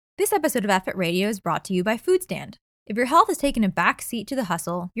This episode of Effort Radio is brought to you by Foodstand. If your health has taken a back seat to the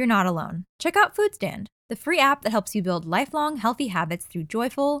hustle, you're not alone. Check out Foodstand, the free app that helps you build lifelong healthy habits through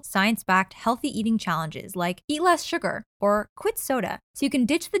joyful, science-backed healthy eating challenges like eat less sugar or quit soda, so you can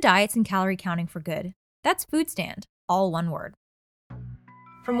ditch the diets and calorie counting for good. That's Foodstand, all one word.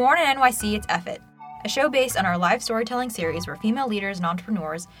 From Warren and NYC, it's Effort, a show based on our live storytelling series where female leaders and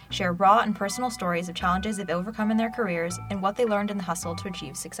entrepreneurs share raw and personal stories of challenges they've overcome in their careers and what they learned in the hustle to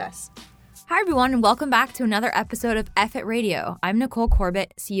achieve success. Hi, everyone, and welcome back to another episode of Effort Radio. I'm Nicole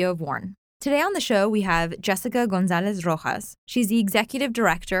Corbett, CEO of Warren. Today on the show, we have Jessica Gonzalez Rojas. She's the executive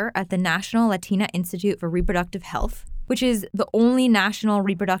director at the National Latina Institute for Reproductive Health, which is the only national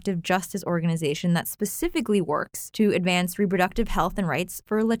reproductive justice organization that specifically works to advance reproductive health and rights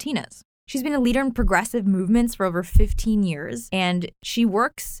for Latinas. She's been a leader in progressive movements for over 15 years, and she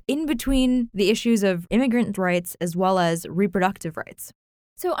works in between the issues of immigrant rights as well as reproductive rights.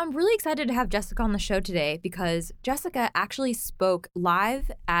 So I'm really excited to have Jessica on the show today because Jessica actually spoke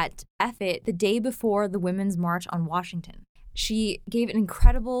live at Effort the day before the Women's March on Washington. She gave an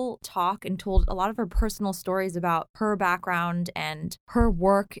incredible talk and told a lot of her personal stories about her background and her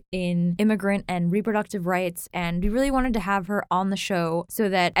work in immigrant and reproductive rights. And we really wanted to have her on the show so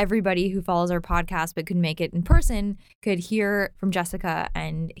that everybody who follows our podcast but couldn't make it in person could hear from Jessica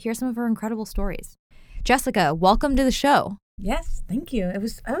and hear some of her incredible stories. Jessica, welcome to the show. Yes, thank you. It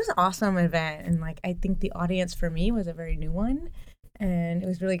was an awesome event. And I think the audience for me was a very new one. And it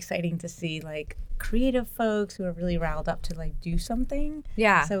was really exciting to see creative folks who are really riled up to do something.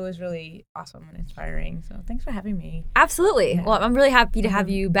 Yeah. So it was really awesome and inspiring. So thanks for having me. Absolutely. Yeah. Well, I'm really happy to have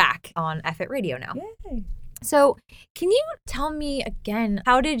you back on Effort Radio now. Yay. So can you tell me again,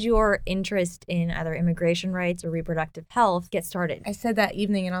 how did your interest in either immigration rights or reproductive health get started? I said that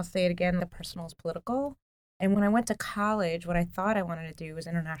evening, and I'll say it again, the personal is political. And when I went to college, what I thought I wanted to do was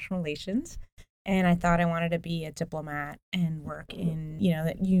international relations. And I thought I wanted to be a diplomat and work in,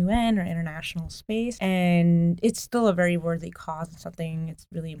 the UN or international space. And it's still a very worthy cause and something that's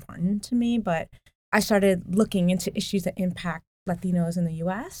really important to me. But I started looking into issues that impact Latinos in the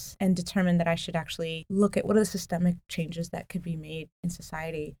U.S. and determined that I should actually look at what are the systemic changes that could be made in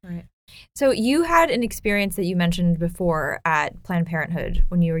society. Right. So you had an experience that you mentioned before at Planned Parenthood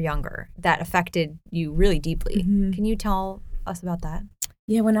when you were younger that affected you really deeply. Mm-hmm. Can you tell us about that?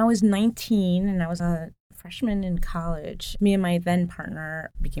 Yeah, when I was 19 and I was a freshman in college, me and my then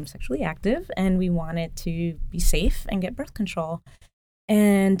partner became sexually active and we wanted to be safe and get birth control.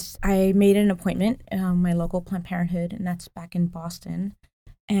 And I made an appointment at my local Planned Parenthood, and that's back in Boston.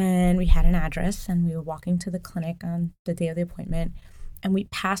 And we had an address and we were walking to the clinic on the day of the appointment. And we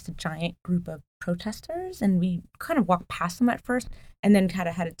passed a giant group of protesters and we kind of walked past them at first and then kind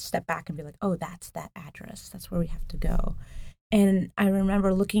of had to step back and be like, oh, that's that address. That's where we have to go. And I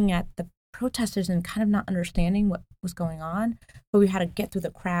remember looking at the protesters and kind of not understanding what was going on, but we had to get through the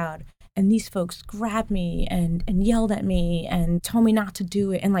crowd. And these folks grabbed me and yelled at me and told me not to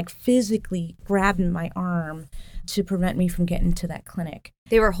do it and physically grabbed my arm to prevent me from getting to that clinic.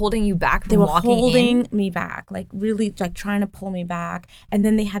 They were holding you back from walking in? They were holding me back, really trying to pull me back. And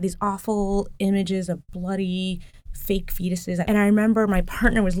then they had these awful images of bloody fake fetuses. And I remember my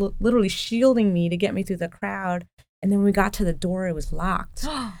partner was literally shielding me to get me through the crowd. And then when we got to the door, it was locked.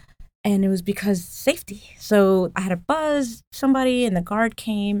 And it was because safety. So I had to buzz somebody and the guard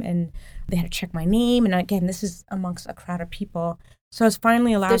came and they had to check my name. And again, this is amongst a crowd of people. So I was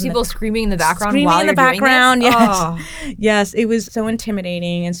finally allowed. There's people screaming in the background screaming while in you're the background, doing this? yes. Oh. Yes, it was so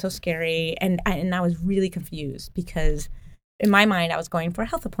intimidating and so scary. And I was really confused because in my mind, I was going for a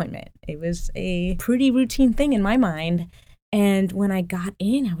health appointment. It was a pretty routine thing in my mind. And when I got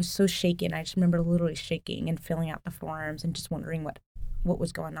in, I was so shaken. I just remember literally shaking and filling out the forms and just wondering what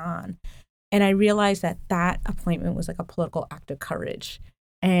was going on. And I realized that appointment was a political act of courage.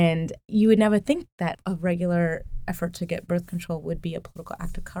 And you would never think that a regular effort to get birth control would be a political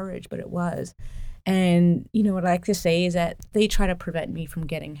act of courage, but it was. And, what I like to say is that they try to prevent me from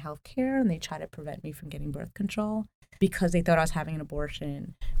getting health care and they try to prevent me from getting birth control because they thought I was having an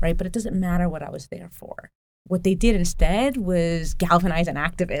abortion, right? But it doesn't matter what I was there for. What they did instead was galvanize an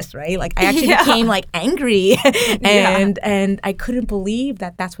activist, right? I actually became angry and I couldn't believe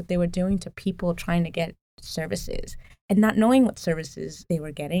that that's what they were doing to people trying to get services and not knowing what services they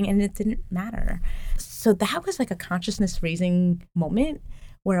were getting, and it didn't matter. So that was a consciousness raising moment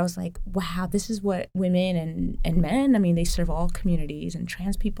where I was like, wow, this is what women and men, they serve all communities, and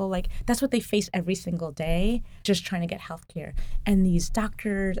trans people, that's what they face every single day, just trying to get health care. And these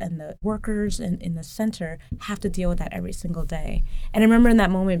doctors and the workers in the center have to deal with that every single day. And I remember in that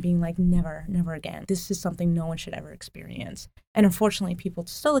moment being like, never, never again. This is something no one should ever experience. And unfortunately, people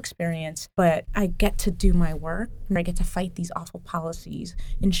still experience, but I get to do my work and I get to fight these awful policies,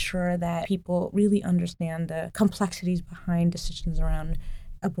 ensure that people really understand the complexities behind decisions around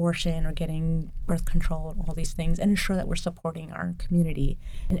abortion or getting birth control and all these things, and ensure that we're supporting our community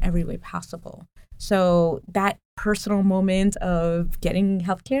in every way possible. So that personal moment of getting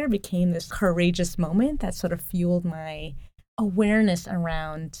healthcare became this courageous moment that sort of fueled my awareness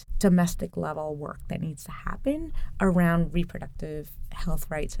around domestic level work that needs to happen around reproductive health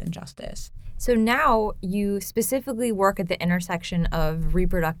rights and justice. So now you specifically work at the intersection of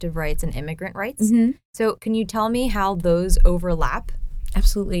reproductive rights and immigrant rights. Mm-hmm. So can you tell me how those overlap?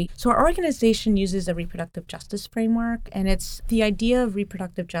 Absolutely. So our organization uses a reproductive justice framework, and it's the idea of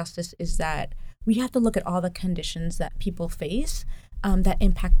reproductive justice is that we have to look at all the conditions that people face that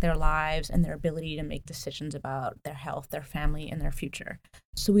impact their lives and their ability to make decisions about their health, their family, and their future.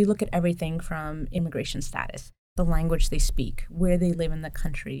 So we look at everything from immigration status, the language they speak, where they live in the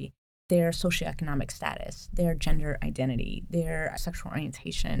country, their socioeconomic status, their gender identity, their sexual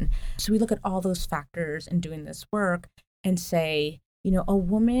orientation. So we look at all those factors in doing this work and say, a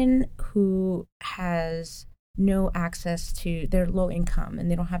woman who has no access to, they're low income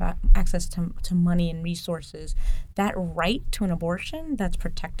and they don't have access to money and resources, that right to an abortion that's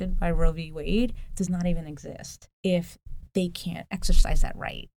protected by Roe v. Wade does not even exist if they can't exercise that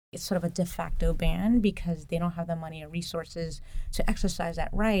right. It's sort of a de facto ban because they don't have the money or resources to exercise that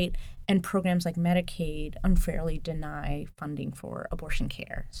right, and programs like Medicaid unfairly deny funding for abortion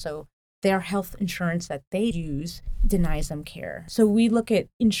care. So their health insurance that they use denies them care. So we look at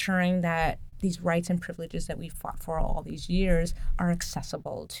ensuring that these rights and privileges that we fought for all these years are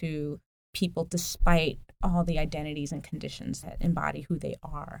accessible to people despite all the identities and conditions that embody who they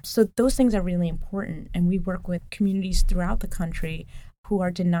are. So those things are really important. And we work with communities throughout the country who are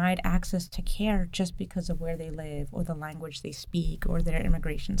denied access to care just because of where they live or the language they speak or their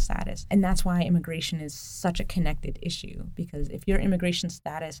immigration status. And that's why immigration is such a connected issue, because if your immigration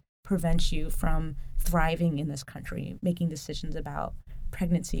status prevents you from thriving in this country, making decisions about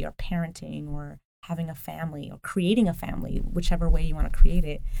pregnancy or parenting or having a family or creating a family, whichever way you want to create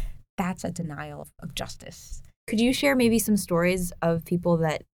it, that's a denial of justice. Could you share maybe some stories of people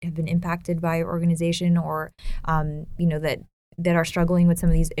that have been impacted by your organization or, that are struggling with some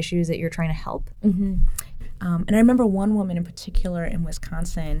of these issues that you're trying to help? Mm-hmm. And I remember one woman in particular in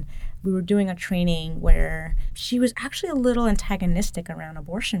Wisconsin. We were doing a training where she was actually a little antagonistic around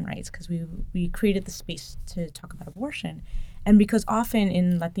abortion rights because we created the space to talk about abortion. And because often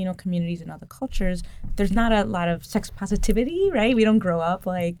in Latino communities and other cultures, there's not a lot of sex positivity, right? We don't grow up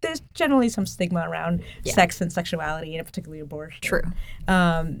there's generally some stigma around sex and sexuality, and particularly abortion. True.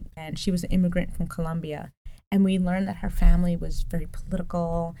 And she was an immigrant from Colombia. And we learned that her family was very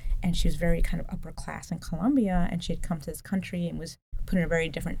political and she was very kind of upper class in Colombia. And she had come to this country and was put in a very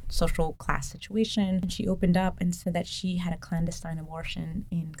different social class situation. And she opened up and said that she had a clandestine abortion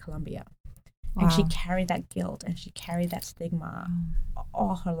in Colombia. Wow. And she carried that guilt and she carried that stigma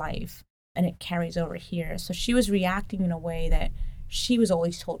all her life. And it carries over here. So she was reacting in a way that she was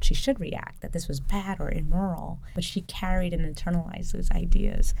always told she should react, that this was bad or immoral, but she carried and internalized those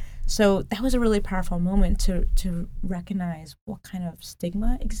ideas. So that was a really powerful moment to recognize what kind of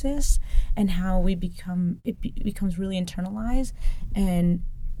stigma exists and how it becomes really internalized, and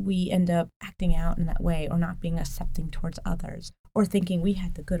we end up acting out in that way or not being accepting towards others or thinking we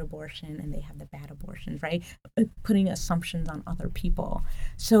had the good abortion and they have the bad abortions, right? Putting assumptions on other people.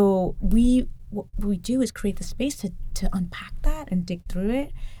 So what we do is create the space to unpack that and dig through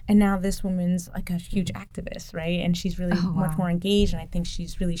it. And now this woman's like a huge activist, right? And she's really much more engaged. And I think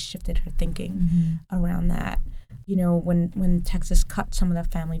she's really shifted her thinking around that. When Texas cut some of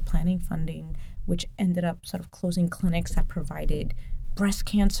the family planning funding, which ended up sort of closing clinics that provided breast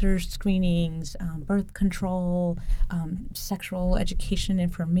cancer screenings, birth control, sexual education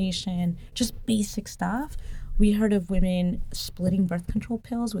information, just basic stuff. We heard of women splitting birth control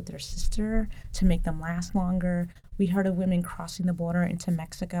pills with their sister to make them last longer. We heard of women crossing the border into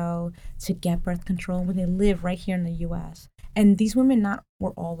Mexico to get birth control when they live right here in the U.S. And these women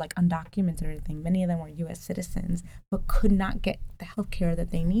were all undocumented or anything. Many of them were U.S. citizens, but could not get the health care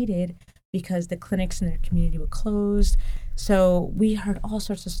that they needed because the clinics in their community were closed. So we heard all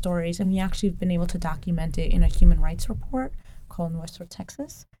sorts of stories, and we actually have been able to document it in a human rights report called Nuestro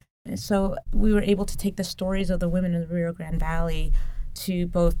Texas. And so we were able to take the stories of the women in the Rio Grande Valley to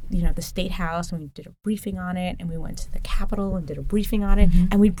both, the State House, and we did a briefing on it, and we went to the Capitol and did a briefing on it,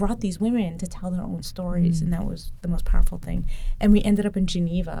 and we brought these women to tell their own stories, and that was the most powerful thing. And we ended up in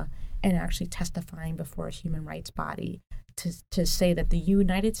Geneva, and actually testifying before a human rights body to say that the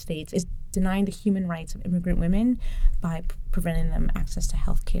United States is denying the human rights of immigrant women by preventing them access to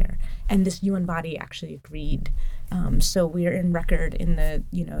health care. And this UN body actually agreed. So we're in record in the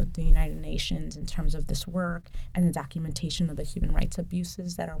United Nations in terms of this work and the documentation of the human rights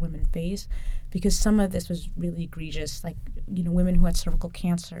abuses that our women face, because some of this was really egregious, like, women who had cervical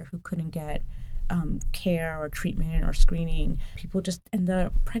cancer who couldn't get care or treatment or screening. People just ended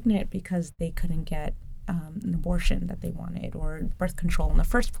up pregnant because they couldn't get an abortion that they wanted or birth control in the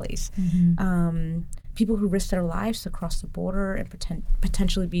first place. People who risked their lives to cross the border and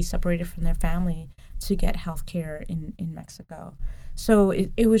potentially be separated from their family to get health care in Mexico. So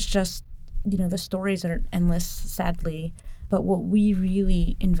it was just, the stories are endless, sadly. But what we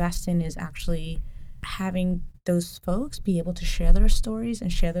really invest in is actually having those folks be able to share their stories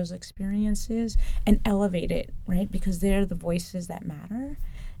and share those experiences and elevate it, right? Because they're the voices that matter.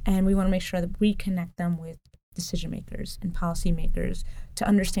 And we want to make sure that we connect them with decision makers and policymakers to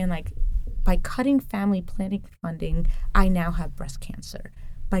understand, like, by cutting family planning funding, I now have breast cancer.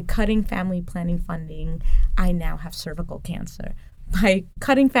 By cutting family planning funding, I now have cervical cancer. By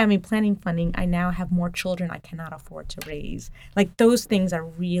cutting family planning funding, I now have more children I cannot afford to raise. Like, those things are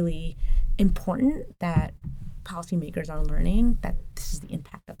really important that policymakers are learning that this is the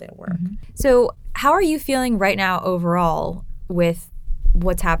impact of their work. So how are you feeling right now overall with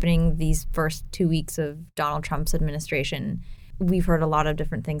what's happening these first 2 weeks of Donald Trump's administration? We've heard a lot of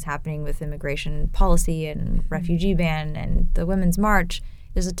different things happening with immigration policy and refugee ban and the Women's March.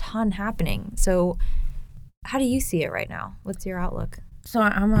 There's a ton happening. So how do you see it right now? What's your outlook? So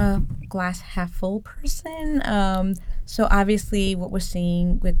I'm a glass half full person. So obviously what we're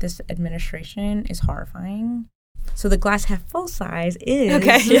seeing with this administration is horrifying. So the glass half full size is...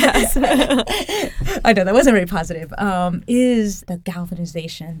 Okay, yes. I know, that wasn't very positive. Is the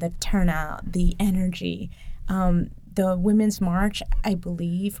galvanization, the turnout, the energy. The Women's March, I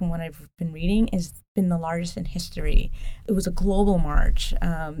believe, from what I've been reading, has been the largest in history. It was a global march.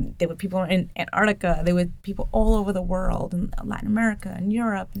 There were people in Antarctica. There were people all over the world, in Latin America and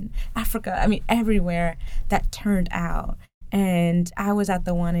Europe and Africa. I mean, everywhere that turned out. And I was at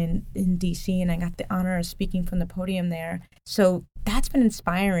the one in D.C., and I got the honor of speaking from the podium there. So that's been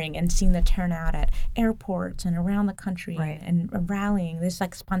inspiring, and seeing the turnout at airports and around the country, right, and rallying. There's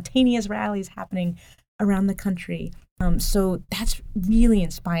like spontaneous rallies happening around the country. So that's really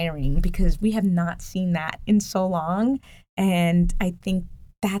inspiring, because we have not seen that in so long. And I think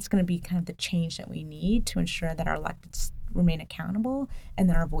that's going to be kind of the change that we need to ensure that our electeds remain accountable and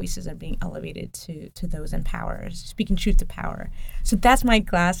that our voices are being elevated to those in power, speaking truth to power. So that's my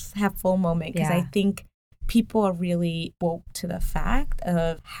glass half full moment, because I think people are really woke to the fact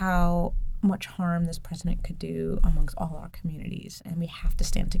of how much harm this president could do amongst all our communities, and we have to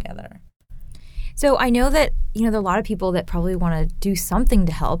stand together. So I know that, there are a lot of people that probably want to do something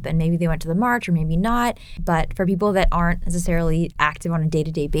to help, and maybe they went to the march or maybe not. But for people that aren't necessarily active on a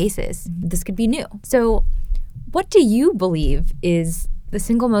day-to-day basis, this could be new. So what do you believe is the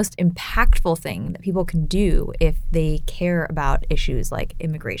single most impactful thing that people can do if they care about issues like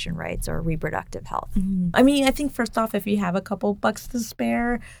immigration rights or reproductive health? I mean, I think first off, if you have a couple bucks to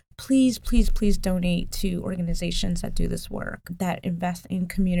spare, please, please, please donate to organizations that do this work, that invest in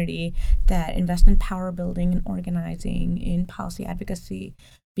community, that invest in power building and organizing, in policy advocacy,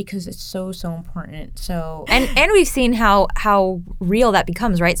 because it's so, so important. So and we've seen how real that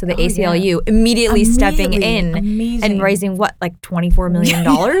becomes, right? So the ACLU immediately stepping in and raising like $24 million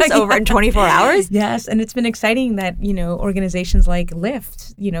over in 24 hours. Yes, and it's been exciting that, organizations like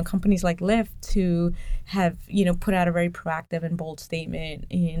Lyft, companies like Lyft, who have, put out a very proactive and bold statement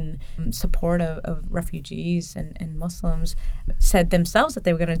in support of refugees and Muslims, said themselves that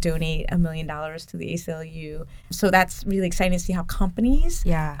they were going to donate $1 million to the ACLU. So that's really exciting to see how companies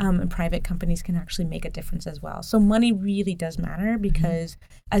and private companies can actually make a difference as well. So money really does matter, because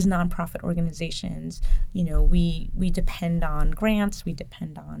as nonprofit organizations, we depend on grants, we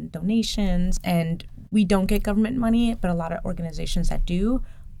depend on donations, and we don't get government money, but a lot of organizations that do,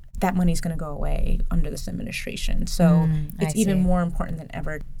 that money is going to go away under this administration. So it's even more important than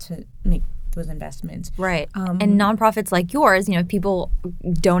ever to make those investments. Right. And nonprofits like yours, people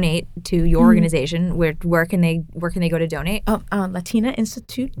donate to your organization. Where can they go to donate?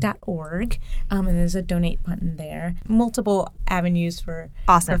 LatinaInstitute.org. And there's a donate button there. Multiple avenues for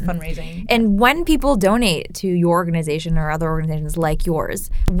fundraising. And when people donate to your organization or other organizations like yours,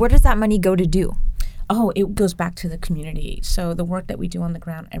 what does that money go to do? Oh, it goes back to the community. So the work that we do on the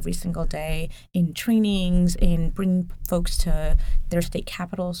ground every single day in trainings, in bringing folks to their state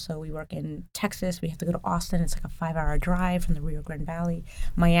capitals. So we work in Texas. We have to go to Austin. It's like a 5-hour drive from the Rio Grande Valley.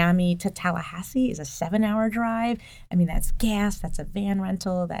 Miami to Tallahassee is a 7-hour drive. I mean, that's gas. That's a van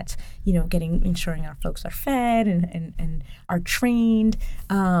rental. That's, ensuring our folks are fed and are trained.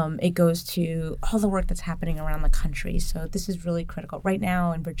 It goes to all the work that's happening around the country. So this is really critical. Right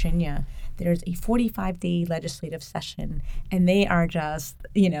now in Virginia, there's a 45-day legislative session, and they are just,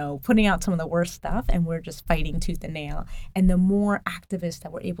 putting out some of the worst stuff, and we're just fighting tooth and nail. And the more activists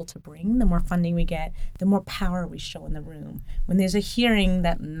that we're able to bring, the more funding we get, the more power we show in the room. When there's a hearing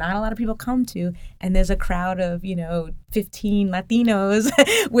that not a lot of people come to, and there's a crowd of, 15 Latinos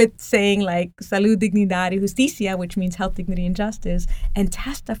with saying like Salud, Dignidad y Justicia, which means health, dignity, and justice, and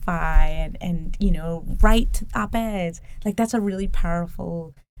testify and write op-eds, like that's a really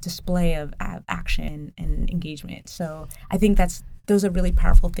powerful display of action and engagement. So I think those are really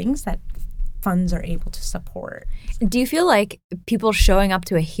powerful things that funds are able to support. Do you feel like people showing up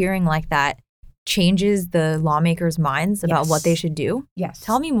to a hearing like that changes the lawmakers' minds about what they should do? Yes.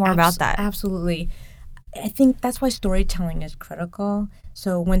 Tell me more about that. Absolutely. I think that's why storytelling is critical.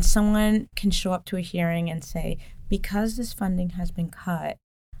 So when someone can show up to a hearing and say, because this funding has been cut,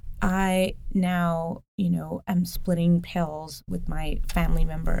 I now, am splitting pills with my family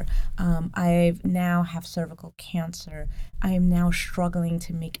member. I now have cervical cancer. I am now struggling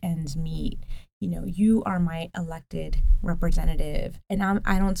to make ends meet. You are my elected representative. And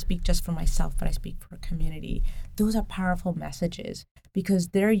I don't speak just for myself, but I speak for a community. Those are powerful messages because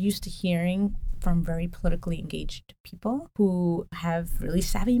they're used to hearing from very politically engaged people who have really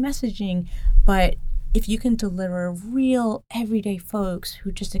savvy messaging, but if you can deliver real everyday folks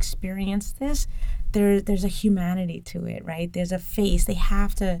who just experience this, there's a humanity to it, right? There's a face. They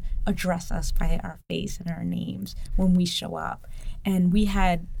have to address us by our face and our names when we show up. And we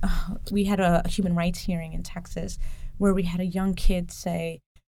had a human rights hearing in Texas where we had a young kid say,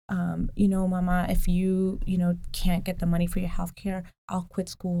 Mama, if you can't get the money for your health care, I'll quit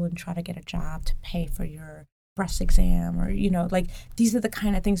school and try to get a job to pay for your breast exam. Or, these are the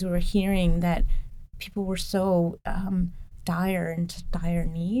kind of things we were hearing that people were so dire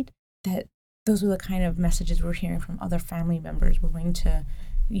need that those were the kind of messages we're hearing from other family members willing to,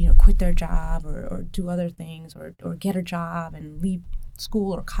 quit their job or do other things or get a job and leave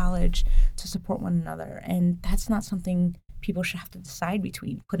school or college to support one another. And that's not something people should have to decide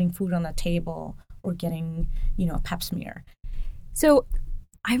between, putting food on the table or getting, a pap smear. So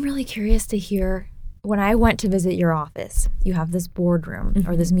I'm really curious to hear, when I went to visit your office, you have this boardroom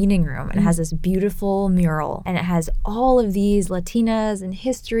or this meeting room, and it has this beautiful mural, and it has all of these Latinas and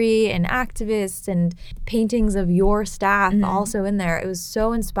history and activists and paintings of your staff also in there. It was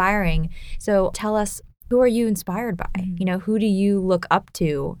so inspiring. So tell us, who are you inspired by? Who do you look up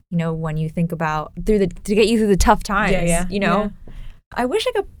to, when you think about to get you through the tough times, Yeah. I wish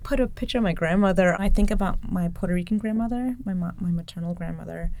I could put a picture of my grandmother. I think about my Puerto Rican grandmother, my maternal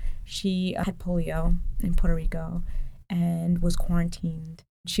grandmother. She had polio in Puerto Rico and was quarantined.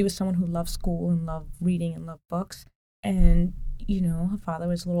 She was someone who loved school and loved reading and loved books. And, her father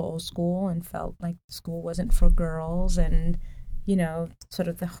was a little old school and felt like school wasn't for girls and, sort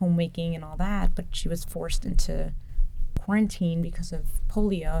of the homemaking and all that. But she was forced into quarantine because of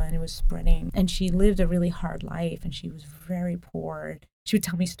polio, and it was spreading. And she lived a really hard life, and she was very poor. She would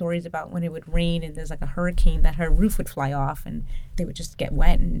tell me stories about when it would rain and there's like a hurricane that her roof would fly off and they would just get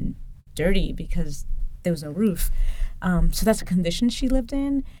wet and dirty because there was no roof. So that's a condition she lived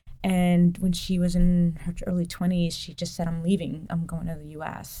in. And when she was in her early 20s, she just said, I'm leaving. I'm going to the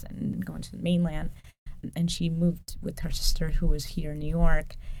U.S. and going to the mainland. And she moved with her sister who was here in New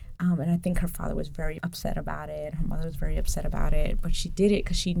York. And I think her father was very upset about it. Her mother was very upset about it. But she did it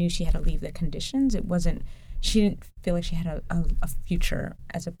because she knew she had to leave the conditions. She didn't feel like she had a future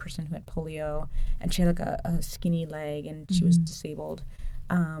as a person who had polio. And she had like a skinny leg, and she was disabled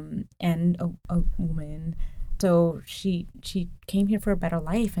and a woman. So she came here for a better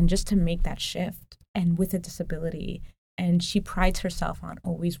life and just to make that shift, and with a disability. And she prides herself on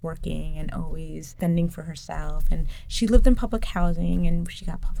always working and always fending for herself. And she lived in public housing and she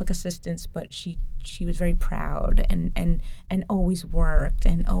got public assistance, but she was very proud and always worked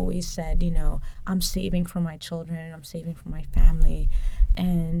and always said, I'm saving for my children, I'm saving for my family.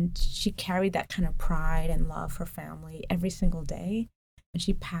 And she carried that kind of pride and love for family every single day. And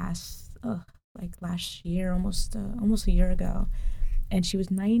she passed like last year, almost a year ago. And she was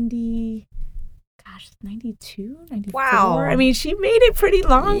 92, 94. Wow. I mean, she made it pretty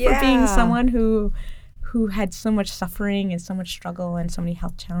long for being someone who had so much suffering and so much struggle and so many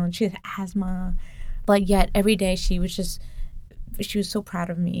health challenges. She had asthma. But yet every day she was so proud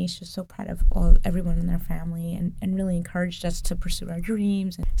of me. She was so proud of everyone in their family and really encouraged us to pursue our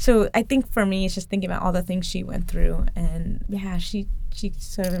dreams. So I think for me, it's just thinking about all the things she went through. And yeah, she's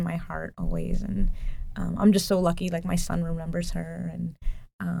sort of in my heart always. And I'm just so lucky, like my son remembers her and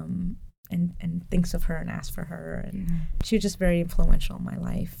thinks of her and asks for her. And she was just very influential in my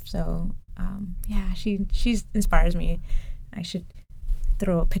life. So yeah, she inspires me. I should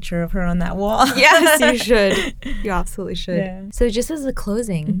throw a picture of her on that wall. Yes, you should. You absolutely should. Yeah. So just as a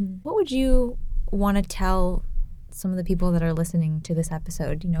closing, what would you want to tell some of the people that are listening to this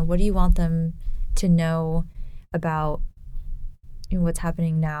episode? What do you want them to know about what's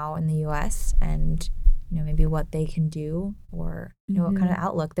happening now in the U.S. and maybe what they can do, or what kind of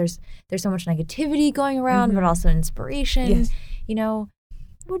outlook? There's so much negativity going around, but also inspiration. Yes.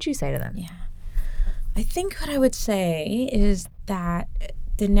 What would you say to them? Yeah. I think what I would say is that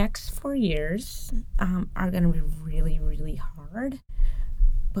the next 4 years are going to be really, really hard.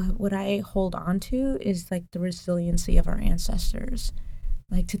 But what I hold on to is like the resiliency of our ancestors.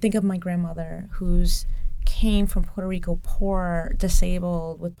 Like to think of my grandmother who's came from Puerto Rico poor,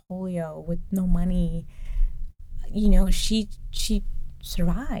 disabled, with polio, with no money. She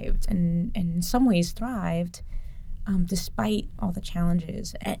survived and in some ways thrived. Despite all the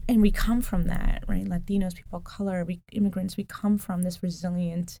challenges. And we come from that, right? Latinos, people of color, immigrants, we come from this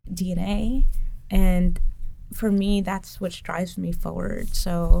resilient DNA. And for me, that's what drives me forward.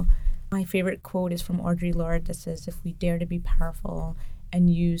 So my favorite quote is from Audre Lorde that says, if we dare to be powerful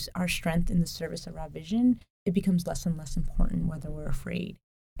and use our strength in the service of our vision, it becomes less and less important whether we're afraid.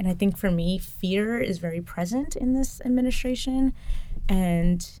 And I think for me, fear is very present in this administration.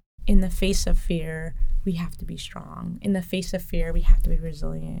 And in the face of fear, we have to be strong. In the face of fear, we have to be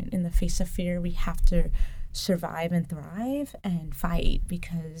resilient. In the face of fear, we have to survive and thrive and fight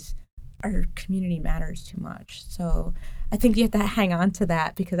because our community matters too much. So I think you have to hang on to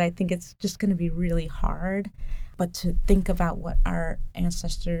that because I think it's just going to be really hard. But to think about what our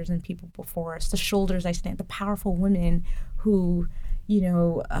ancestors and people before us, the shoulders I stand, the powerful women who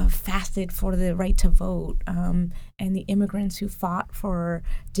fasted for the right to vote, and the immigrants who fought for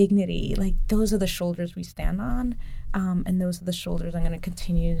dignity. Like, those are the shoulders we stand on, and those are the shoulders I'm going to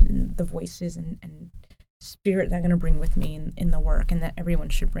continue, the voices and spirit that I'm going to bring with me in the work, and that everyone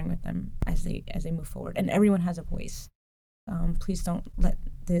should bring with them as they move forward. And everyone has a voice. Please don't let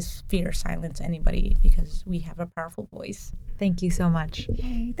this fear silence anybody because we have a powerful voice. Thank you so much.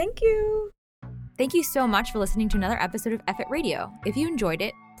 Yay, thank you. Thank you so much for listening to another episode of F-It Radio. If you enjoyed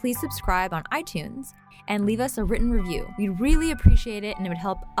it, please subscribe on iTunes and leave us a written review. We'd really appreciate it, and it would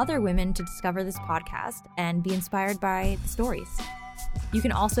help other women to discover this podcast and be inspired by the stories. You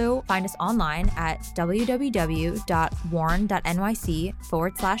can also find us online at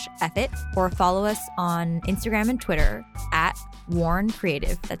www.warren.nyc/F-It, or follow us on Instagram and Twitter at Warren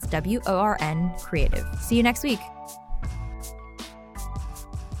Creative. That's WORN Creative. See you next week.